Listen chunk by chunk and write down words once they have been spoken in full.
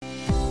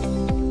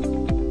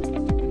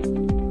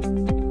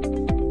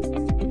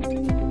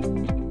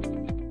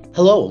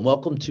Hello and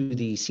welcome to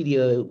the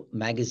CDO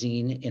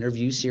Magazine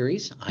interview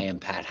series. I am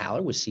Pat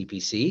Haller with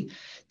CPC.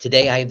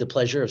 Today I have the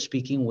pleasure of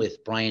speaking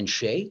with Brian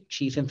Shea,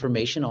 Chief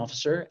Information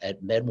Officer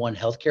at MedOne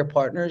Healthcare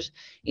Partners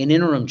and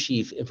Interim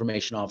Chief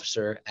Information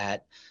Officer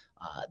at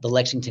the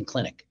Lexington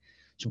Clinic.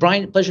 So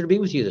Brian, pleasure to be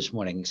with you this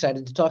morning.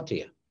 Excited to talk to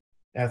you.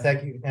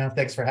 Thank you.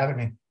 Thanks for having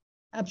me.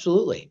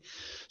 Absolutely.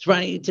 So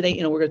Brian, today,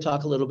 we're going to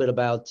talk a little bit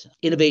about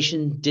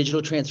innovation,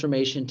 digital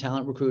transformation,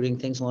 talent recruiting,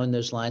 things along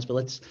those lines. But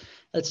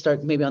let's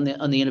start maybe on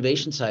the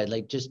innovation side.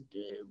 Like just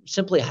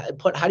simply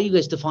how do you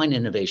guys define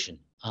innovation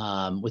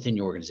within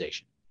your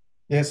organization?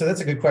 Yeah, so that's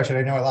a good question.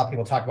 I know a lot of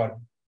people talk about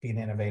being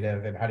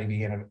innovative and how do you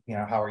be,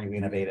 how are you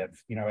innovative,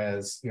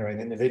 as, an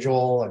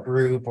individual, a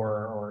group,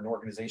 or an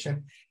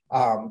organization.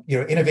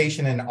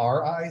 Innovation in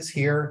our eyes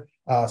here,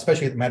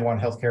 especially at MedOne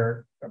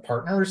Healthcare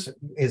Partners,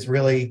 is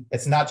really,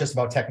 it's not just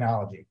about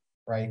technology,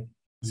 right?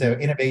 Mm-hmm. So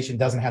innovation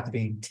doesn't have to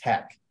be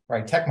tech,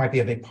 right? Tech might be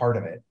a big part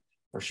of it,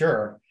 for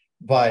sure.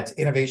 But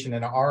innovation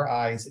in our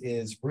eyes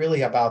is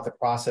really about the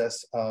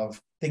process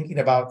of thinking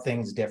about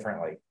things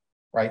differently,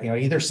 right?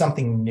 Either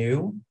something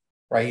new,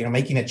 right?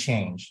 Making a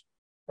change,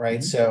 right?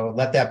 Mm-hmm. So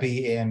let that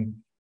be in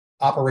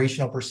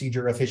operational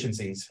procedure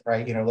efficiencies,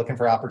 right? Looking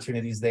for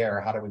opportunities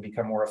there. How do we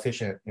become more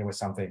efficient with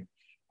something?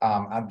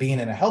 Being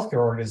in a healthcare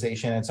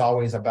organization, it's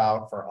always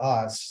about, for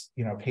us,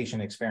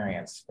 patient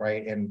experience,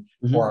 right? And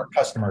mm-hmm. for our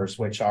customers,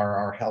 which are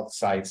our health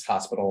sites,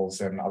 hospitals,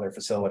 and other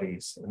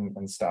facilities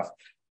and stuff.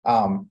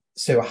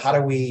 So how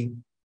do we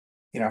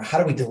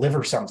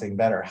deliver something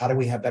better? How do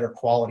we have better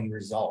quality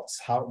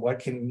results? What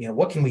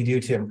can we do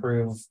to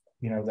improve,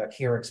 the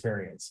care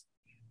experience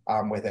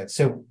with it?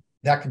 So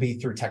that could be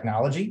through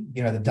technology,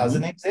 that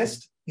doesn't mm-hmm.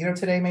 exist,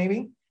 today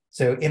maybe.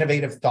 So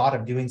innovative thought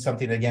of doing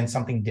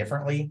something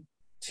differently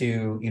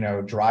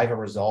to, drive a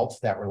result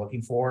that we're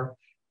looking for,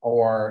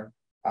 or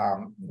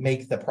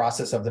make the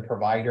process of the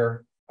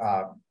provider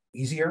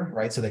easier,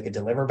 right? So they could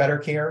deliver better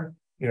care,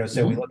 so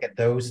mm-hmm. we look at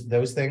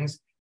those things.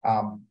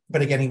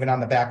 But again, even on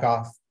the back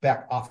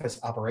office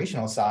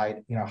operational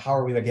side, how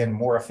are we again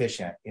more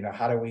efficient?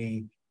 How do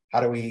we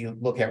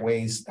look at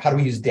ways? How do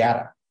we use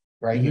data,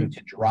 right? Mm-hmm.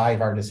 To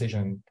drive our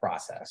decision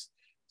process.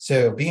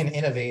 So being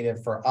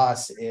innovative for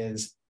us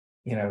is,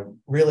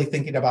 really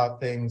thinking about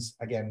things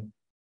again,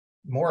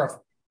 more of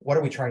what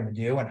are we trying to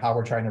do and how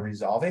we're trying to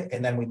resolve it,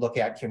 and then we look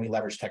at, can we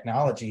leverage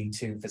technology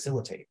to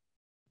facilitate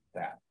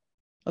that?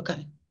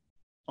 Okay.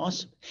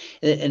 Awesome.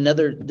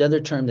 Another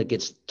term that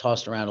gets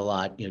tossed around a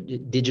lot,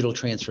 digital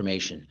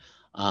transformation,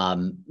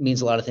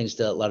 means a lot of things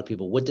to a lot of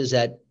people. What does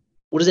that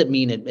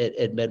mean at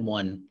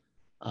MedOne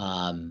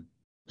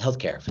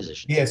healthcare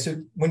physicians? Yeah. So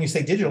when you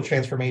say digital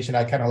transformation,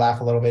 I kind of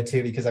laugh a little bit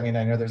too, because I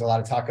know there's a lot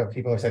of talk of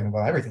people are saying,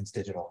 well, everything's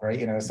digital, right?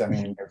 So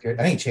if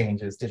any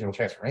change is digital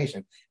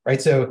transformation,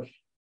 right? So,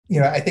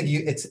 I think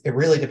it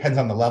really depends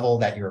on the level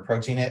that you're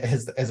approaching it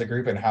as a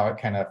group and how it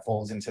kind of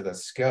folds into the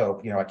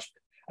scope.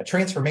 A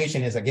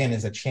transformation is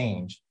a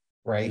change,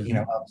 right?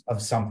 Mm-hmm.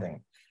 Of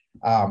something.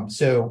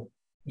 So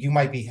you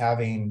might be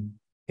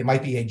it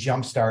might be a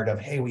jump start of,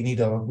 hey, we need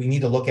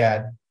to look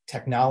at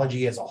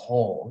technology as a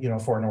whole,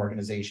 for an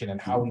organization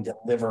and how we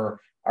deliver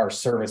our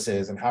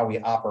services and how we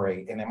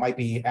operate. And it might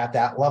be at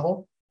that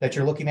level that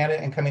you're looking at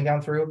it and coming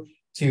down through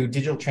to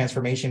digital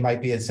transformation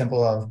might be as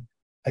simple of,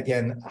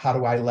 again, how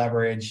do I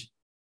leverage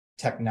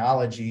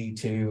technology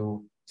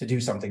to do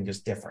something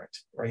just different,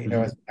 right?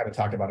 Mm-hmm. As we kind of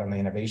talked about on the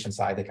innovation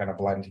side, they kind of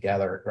blend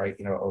together, right?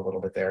 A little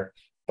bit there.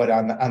 But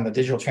on the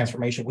digital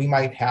transformation, we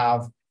might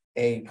have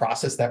a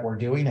process that we're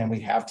doing and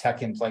we have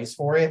tech in place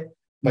for it.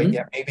 But mm-hmm.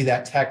 yeah, maybe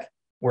that tech,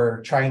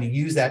 we're trying to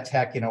use that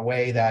tech in a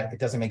way that it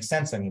doesn't make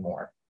sense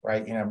anymore,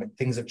 right?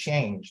 Things have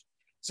changed.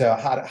 So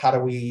how do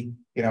we,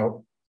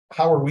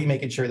 how are we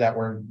making sure that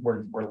we're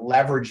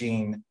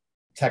leveraging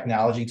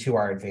technology to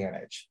our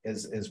advantage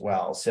as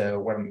well? So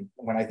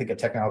when I think of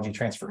technology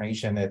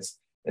transformation,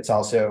 it's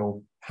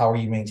also how are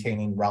you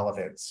maintaining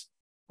relevance,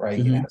 right?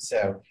 Mm-hmm.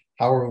 So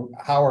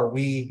how are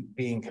we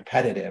being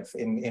competitive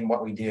in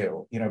what we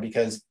do?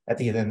 Because at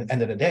the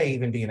end of the day,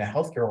 even being a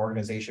healthcare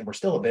organization, we're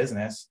still a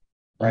business,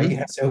 right?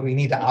 Mm-hmm. So we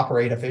need to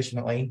operate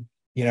efficiently.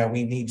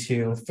 We need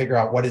to figure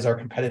out what is our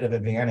competitive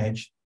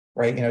advantage,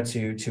 right?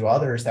 To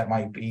others that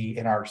might be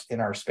in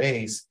our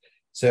space.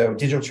 So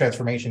digital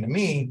transformation to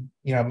me,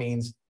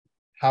 means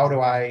how do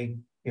I,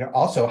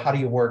 also how do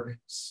you work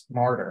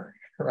smarter,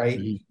 right?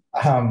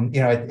 Mm-hmm.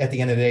 At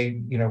the end of the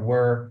day,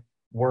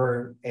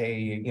 we're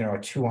a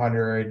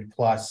 200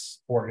 plus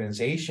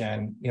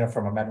organization,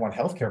 from a MedOne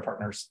Healthcare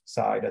Partners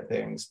side of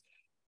things,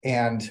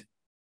 and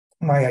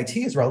my IT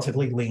is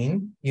relatively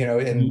lean,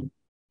 mm-hmm.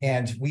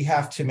 and we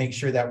have to make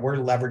sure that we're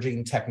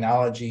leveraging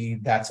technology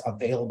that's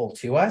available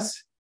to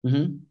us,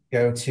 mm-hmm.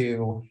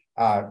 To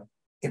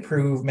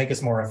improve, make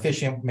us more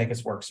efficient, make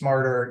us work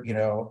smarter,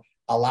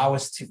 allow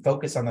us to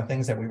focus on the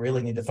things that we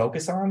really need to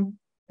focus on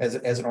as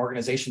an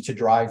organization to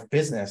drive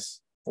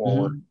business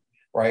forward,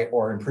 mm-hmm. right?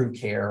 Or improve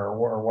care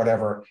or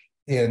whatever,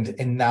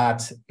 and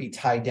not be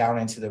tied down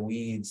into the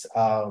weeds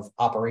of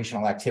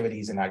operational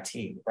activities in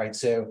IT, right?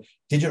 So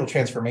digital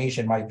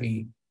transformation might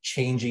be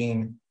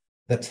changing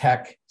the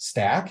tech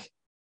stack,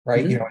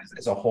 right? Mhm.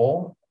 As a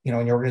whole, in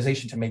your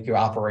organization to make you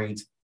operate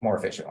more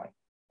efficiently.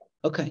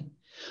 Okay.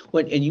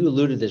 Well, and you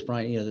alluded to this,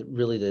 Brian,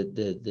 really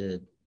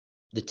the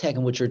tech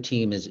in which your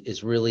team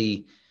is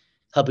really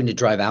helping to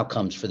drive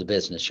outcomes for the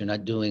business. You're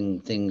not doing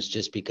things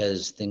just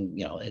because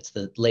it's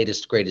the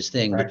latest, greatest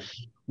thing. But Right.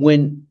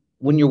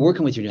 when you're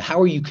working with how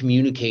are you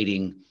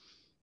communicating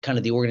kind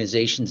of the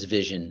organization's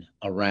vision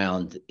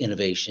around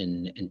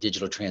innovation and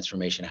digital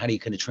transformation? How do you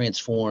kind of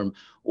transform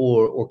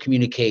or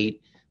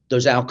communicate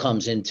those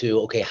outcomes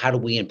into, okay, how do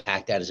we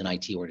impact that as an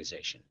IT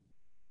organization?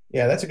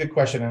 Yeah, that's a good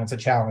question. And it's a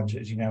challenge,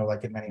 as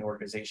like in many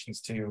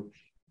organizations to,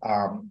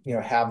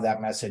 have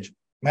that message.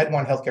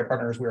 MedOne Healthcare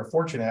Partners, we were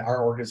fortunate.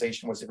 Our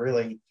organization was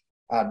really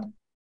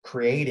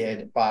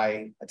created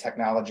by a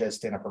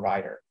technologist and a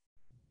provider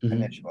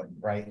initially,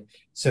 right?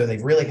 So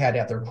they've really had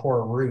at their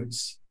core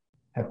roots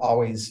have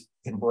always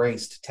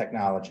embraced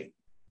technology,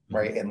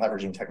 right? And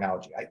leveraging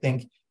technology. I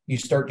think you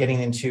start getting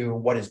into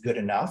what is good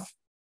enough,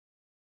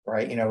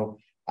 right?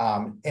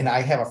 And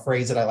I have a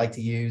phrase that I like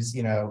to use,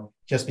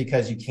 just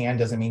because you can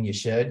doesn't mean you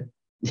should,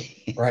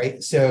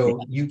 right? So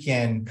you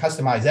can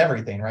customize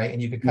everything, right?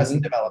 And you can custom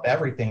develop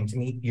everything to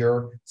meet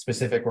your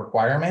specific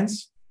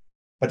requirements,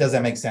 but does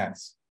that make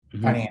sense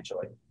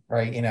financially,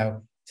 right?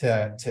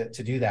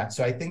 To do that.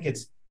 So I think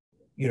it's,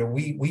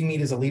 we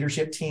meet as a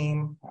leadership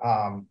team.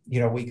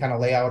 We kind of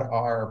lay out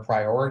our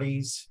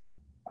priorities.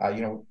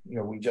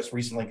 We just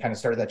recently kind of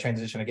started that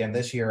transition again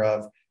this year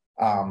of,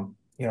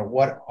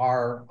 what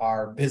are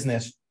our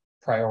business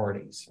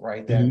priorities,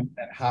 right? Then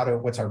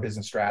what's our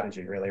business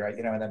strategy really, right?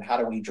 And then how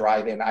do we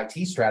drive in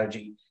IT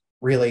strategy?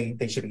 Really,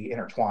 they should be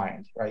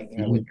intertwined, right?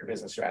 With your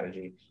business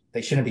strategy.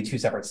 They shouldn't be two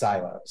separate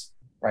silos,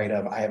 right?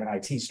 Of I have an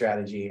IT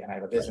strategy and I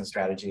have a business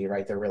strategy,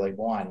 right? They're really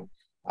one.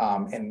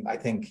 And I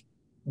think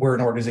we're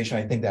an organization,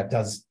 I think that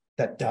does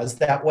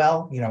that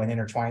well, and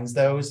intertwines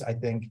those. I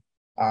think,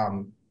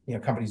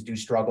 companies do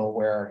struggle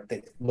where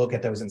they look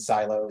at those in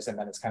silos and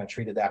then it's kind of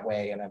treated that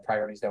way and then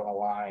priorities don't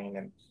align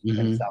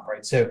and stuff,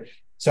 right?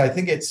 So I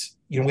think it's,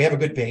 we have a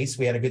good base.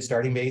 We had a good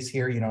starting base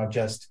here,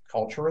 just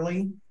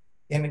culturally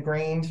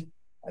ingrained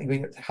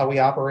how we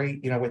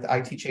operate, with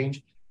IT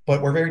change.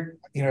 But we're very,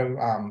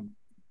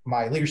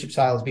 my leadership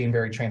style is being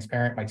very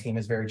transparent. My team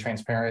is very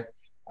transparent.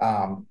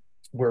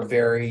 We're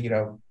very,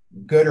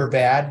 good or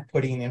bad,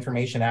 putting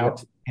information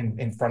out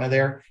in front of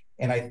there.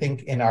 And I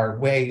think in our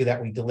way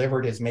that we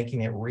delivered is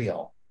making it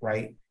real,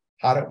 right?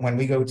 When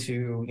we go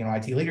to,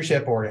 IT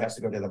leadership, or it has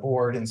to go to the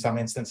board in some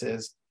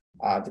instances,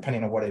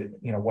 depending on what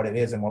it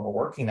is and what we're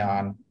working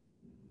on,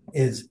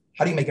 is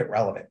how do you make it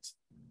relevant?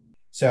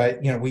 So,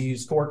 we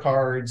use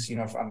scorecards,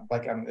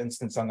 like on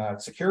instance on the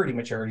security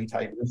maturity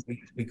type,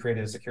 we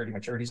created a security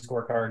maturity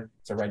scorecard.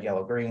 It's a red,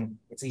 yellow, green.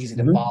 It's easy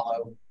to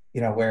follow,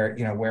 where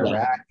we're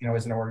at,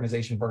 as an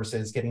organization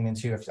versus getting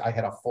into, if I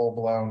had a full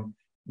blown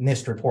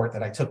NIST report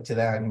that I took to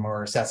them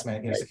or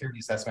assessment, security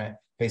assessment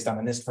based on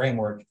the NIST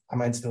framework,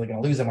 I'm instantly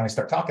going to lose them when I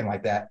start talking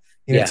like that,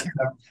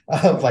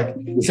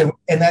 so,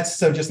 and that's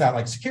so just not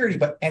like security,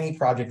 but any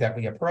project that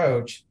we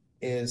approach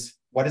is,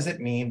 what does it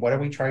mean? What are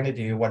we trying to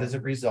do? What does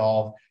it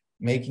resolve?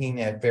 Making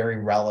it very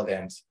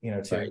relevant,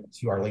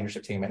 to our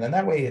leadership team. And then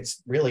that way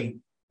it's really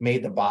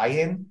made the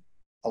buy-in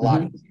a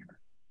lot easier,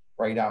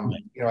 right?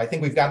 I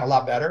think we've gotten a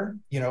lot better,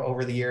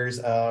 over the years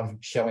of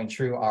showing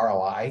true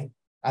ROI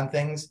on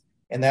things.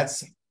 And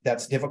that's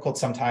difficult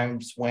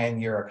sometimes when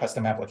you're a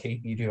custom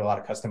application, you do a lot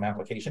of custom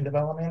application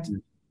development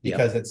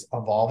because it's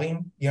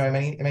evolving,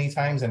 many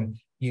times. And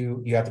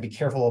you have to be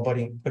careful of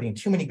putting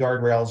too many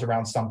guardrails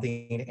around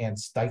something and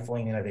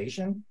stifling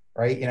innovation,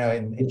 right?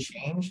 And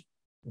change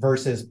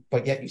versus,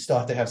 but yet you still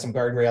have to have some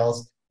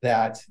guardrails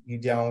that you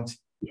don't,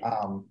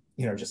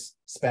 just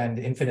spend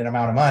infinite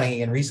amount of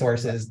money and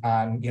resources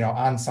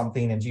on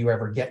something. And do you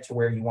ever get to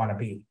where you want to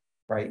be,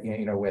 right?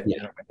 With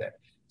it.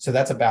 So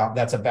that's a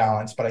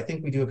balance, but I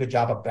think we do a good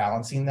job of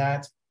balancing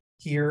that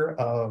here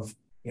of,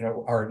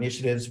 our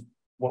initiatives,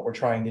 what we're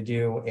trying to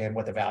do and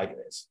what the value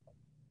is.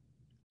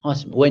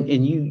 Awesome.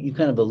 And you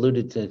kind of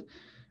alluded to,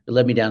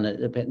 led me down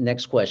the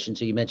next question.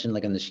 So you mentioned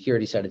like on the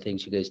security side of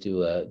things, you guys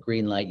do a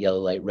green light, yellow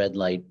light, red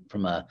light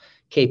from a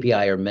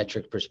KPI or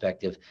metric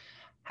perspective.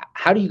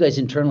 How do you guys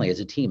internally as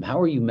a team, how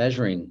are you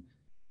measuring,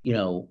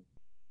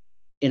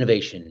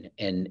 innovation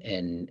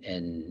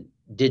and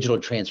digital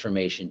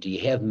transformation? Do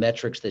you have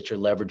metrics that you're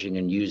leveraging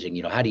and using?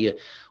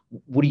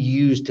 What do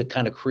you use to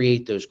kind of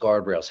create those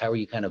guardrails? How are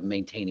you kind of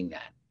maintaining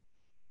that?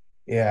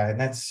 Yeah, and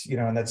that's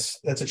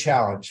a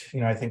challenge.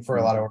 I think for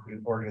a lot of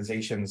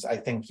organizations, I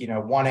think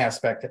one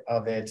aspect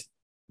of it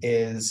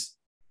is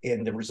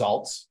in the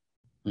results,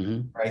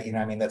 right?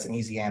 That's an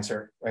easy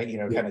answer, right?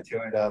 Kind of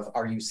to it of,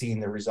 are you seeing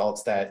the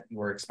results that you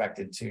were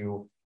expected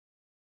to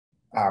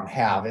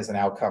have as an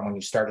outcome when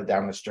you started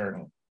down this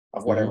journey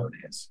of whatever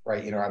it is,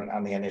 right?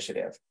 On the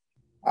initiative.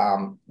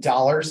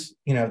 Dollars,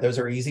 those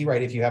are easy,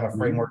 right? If you have a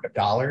framework of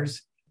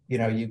dollars,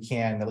 you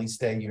can at least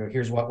say,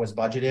 here's what was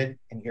budgeted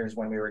and here's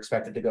when we were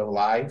expected to go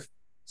live.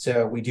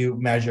 So we do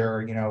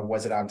measure,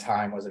 was it on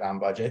time? Was it on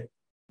budget?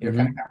 Kind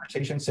of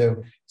conversation.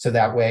 So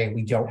that way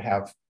we don't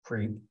have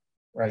creep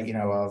right?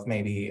 Of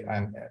maybe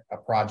a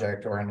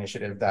project or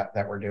initiative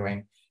that we're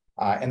doing.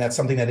 And that's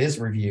something that is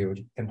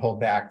reviewed and pulled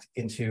back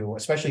into,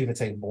 especially if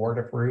it's a board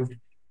approved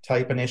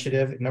type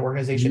initiative in the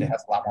organization, it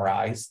has a lot more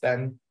eyes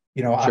than,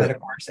 on it, of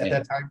course, at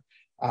that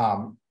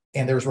time.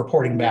 And there's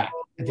reporting back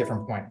at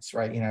different points,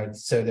 right?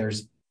 So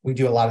we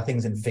do a lot of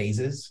things in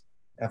phases,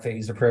 a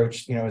phased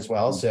approach, as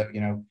well. So,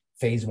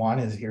 phase one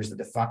is here's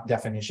the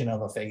definition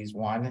of a phase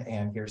one,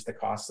 and here's the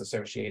costs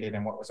associated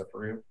and what was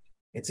approved.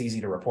 It's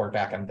easy to report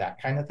back on that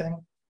kind of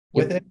thing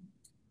with it.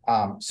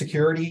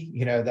 Security,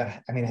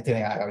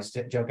 I always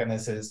joke on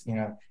this is,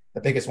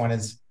 the biggest one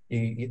is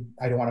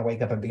I don't want to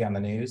wake up and be on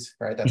the news,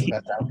 right? That's the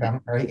best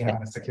outcome, right?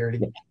 On a security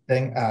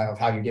thing of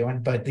how you're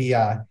doing. But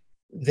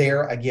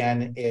there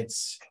again,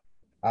 it's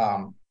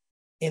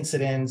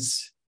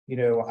incidents,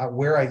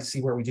 where I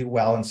see where we do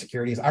well in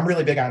security is I'm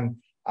really big on,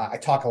 I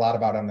talk a lot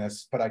about on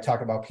this, but I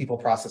talk about people,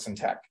 process, and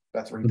tech.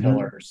 The three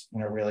pillars,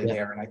 really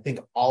there. And I think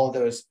all of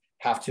those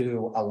have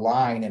to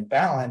align and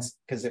balance,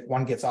 because if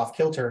one gets off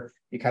kilter,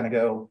 you kind of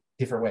go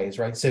different ways,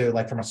 right? So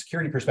like from a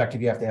security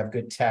perspective, you have to have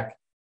good tech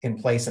in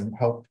place and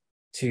help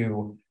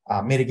to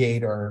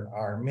mitigate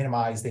or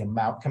minimize the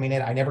amount coming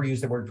in. I never use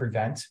the word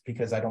prevent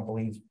because I don't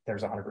believe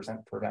there's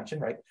 100% prevention,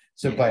 right?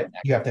 So, but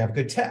you have to have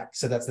good tech.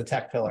 So that's the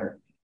tech pillar.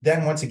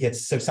 Then once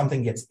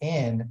something gets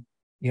in,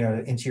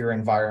 into your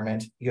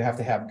environment, you have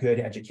to have good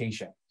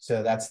education.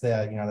 So that's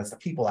that's the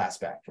people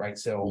aspect, right?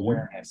 So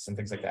awareness and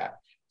things like that.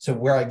 So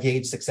where I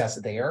gauge success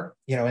there,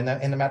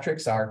 in the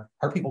metrics are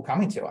people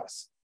coming to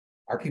us?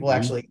 Are people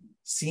actually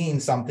seeing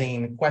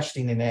something,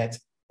 questioning it,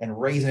 and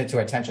raising it to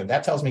attention?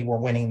 That tells me we're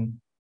winning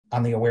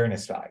on the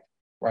awareness side,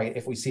 right?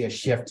 If we see a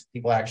shift,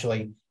 people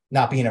actually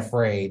not being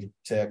afraid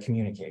to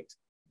communicate.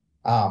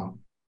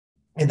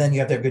 And then you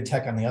have to have good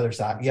tech on the other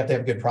side. You have to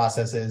have good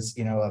processes,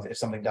 of if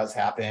something does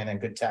happen, and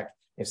good tech,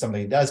 if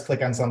somebody does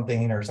click on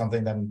something or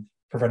something, then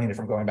preventing it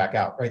from going back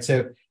out, right?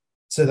 So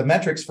the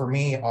metrics for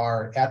me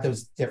are at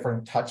those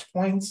different touch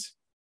points.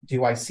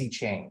 Do I see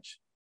change?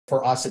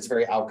 For us, it's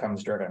very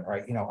outcomes driven,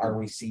 right? Are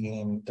we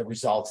seeing the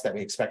results that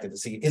we expected to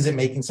see? Is it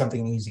making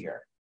something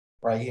easier,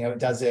 right?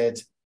 Does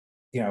it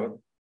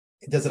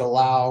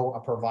allow a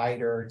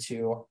provider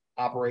to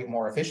operate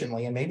more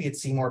efficiently, and maybe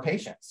it's see more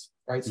patients,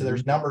 right? So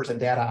there's numbers and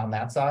data on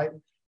that side.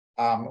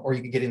 Or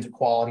you could get into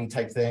quality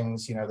type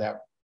things,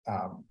 that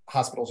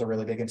hospitals are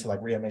really big into,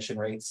 like readmission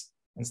rates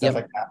and stuff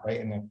like that, right?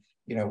 And then,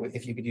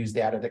 if you could use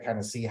data to kind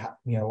of see how,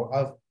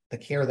 of the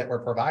care that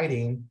we're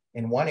providing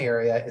in one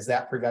area, is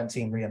that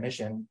preventing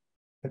readmission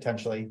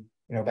potentially,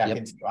 back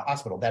into a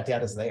hospital? That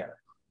data is there,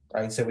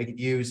 right? So we could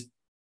use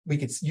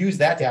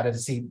that data to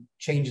see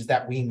changes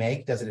that we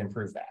make. Does it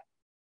improve that,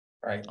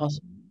 right?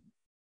 Awesome.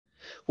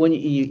 When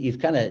you've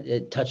kind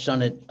of touched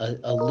on it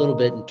a little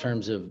bit in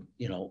terms of,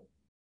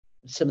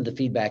 some of the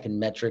feedback and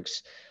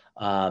metrics,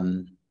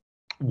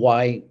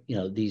 why,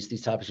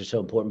 these topics are so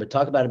important, but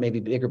talk about it maybe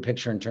bigger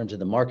picture in terms of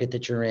the market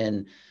that you're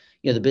in,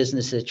 the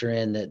business that you're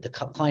in, the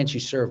clients you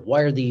serve.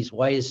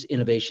 Why is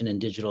innovation and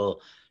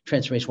digital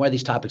transformation, why are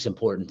these topics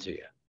important to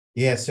you?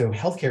 Yeah, so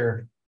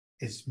healthcare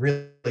is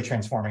really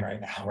transforming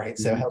right now, right?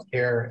 So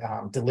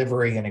healthcare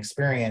delivery and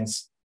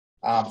experience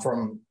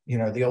from,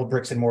 the old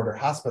bricks and mortar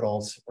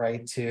hospitals,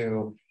 right,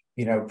 to,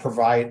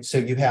 provide, so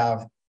you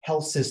have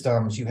health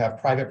systems, you have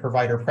private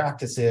provider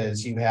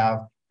practices, you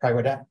have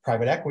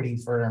private equity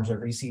firms or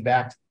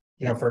VC-backed,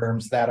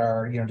 firms that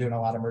are, doing a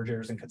lot of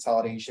mergers and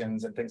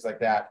consolidations and things like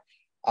that.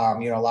 A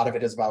lot of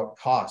it is about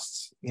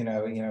costs.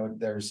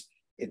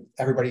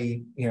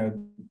 Everybody,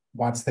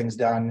 wants things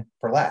done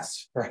for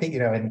less, right?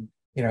 And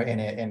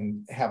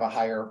have a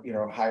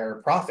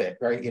higher profit,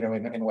 right?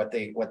 In what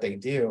they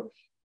do.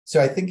 So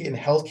I think in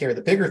healthcare,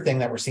 the bigger thing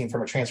that we're seeing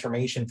from a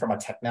transformation, from a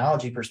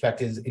technology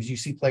perspective, is you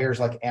see players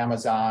like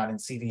Amazon and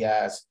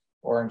CVS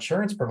or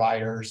insurance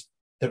providers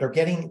that are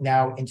getting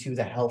now into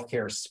the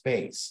healthcare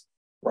space,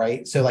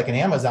 right? So like an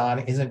Amazon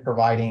isn't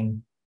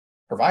providing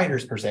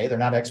providers per se. They're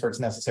not experts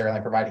necessarily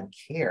in providing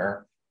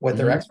care. What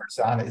they're experts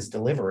on is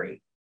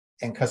delivery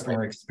and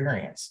customer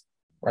experience,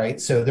 right?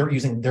 So they're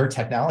using their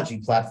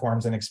technology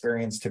platforms and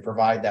experience to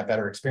provide that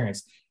better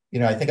experience.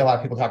 I think a lot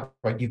of people talk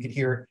about, you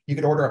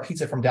could order a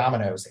pizza from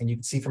Domino's, and you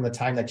can see from the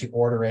time that you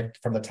order it,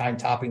 from the time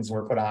toppings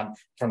were put on,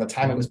 from the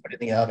time it was put in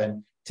the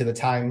oven, to the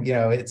time,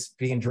 it's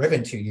being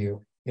driven to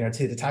you,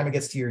 to the time it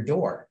gets to your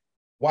door.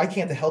 Why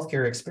can't the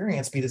healthcare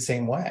experience be the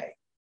same way,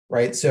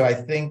 right? So I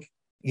think,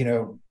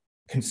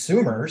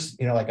 consumers,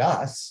 like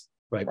us,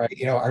 right,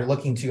 are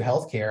looking to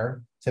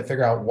healthcare to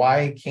figure out,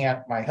 why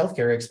can't my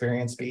healthcare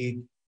experience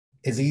be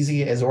as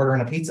easy as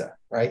ordering a pizza,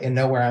 right? And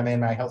know where I'm in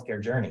my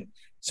healthcare journey.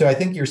 So I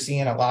think you're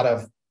seeing a lot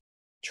of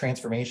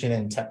transformation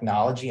in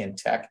technology and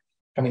tech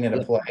coming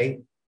into play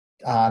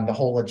on the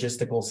whole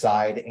logistical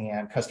side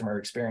and customer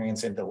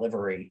experience and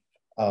delivery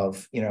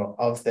of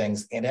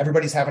things. And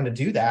everybody's having to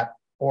do that,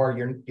 or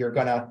you're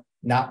gonna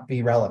not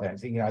be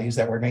relevant. I use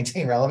that word,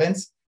 maintain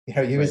relevance.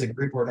 As a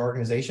group or an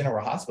organization or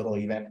a hospital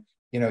even,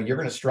 you're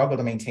going to struggle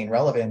to maintain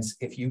relevance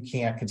if you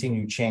can't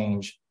continue to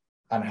change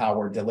on how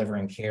we're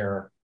delivering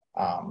care,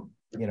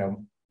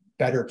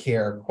 better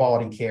care,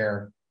 quality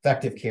care,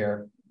 effective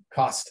care,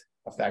 cost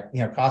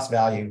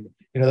value,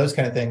 those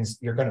kind of things,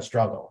 you're going to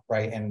struggle,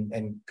 right?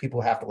 And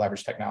people have to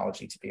leverage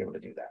technology to be able to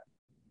do that.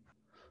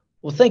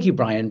 Well, thank you,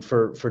 Brian,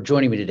 for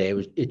joining me today.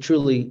 It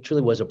truly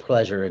was a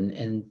pleasure.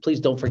 And please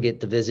don't forget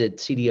to visit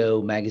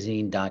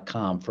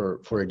cdomagazine.com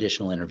for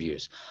additional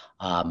interviews.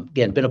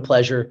 Again, been a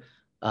pleasure.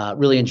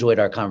 Really enjoyed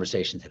our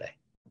conversation today.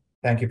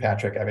 Thank you,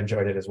 Patrick. I've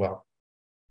enjoyed it as well.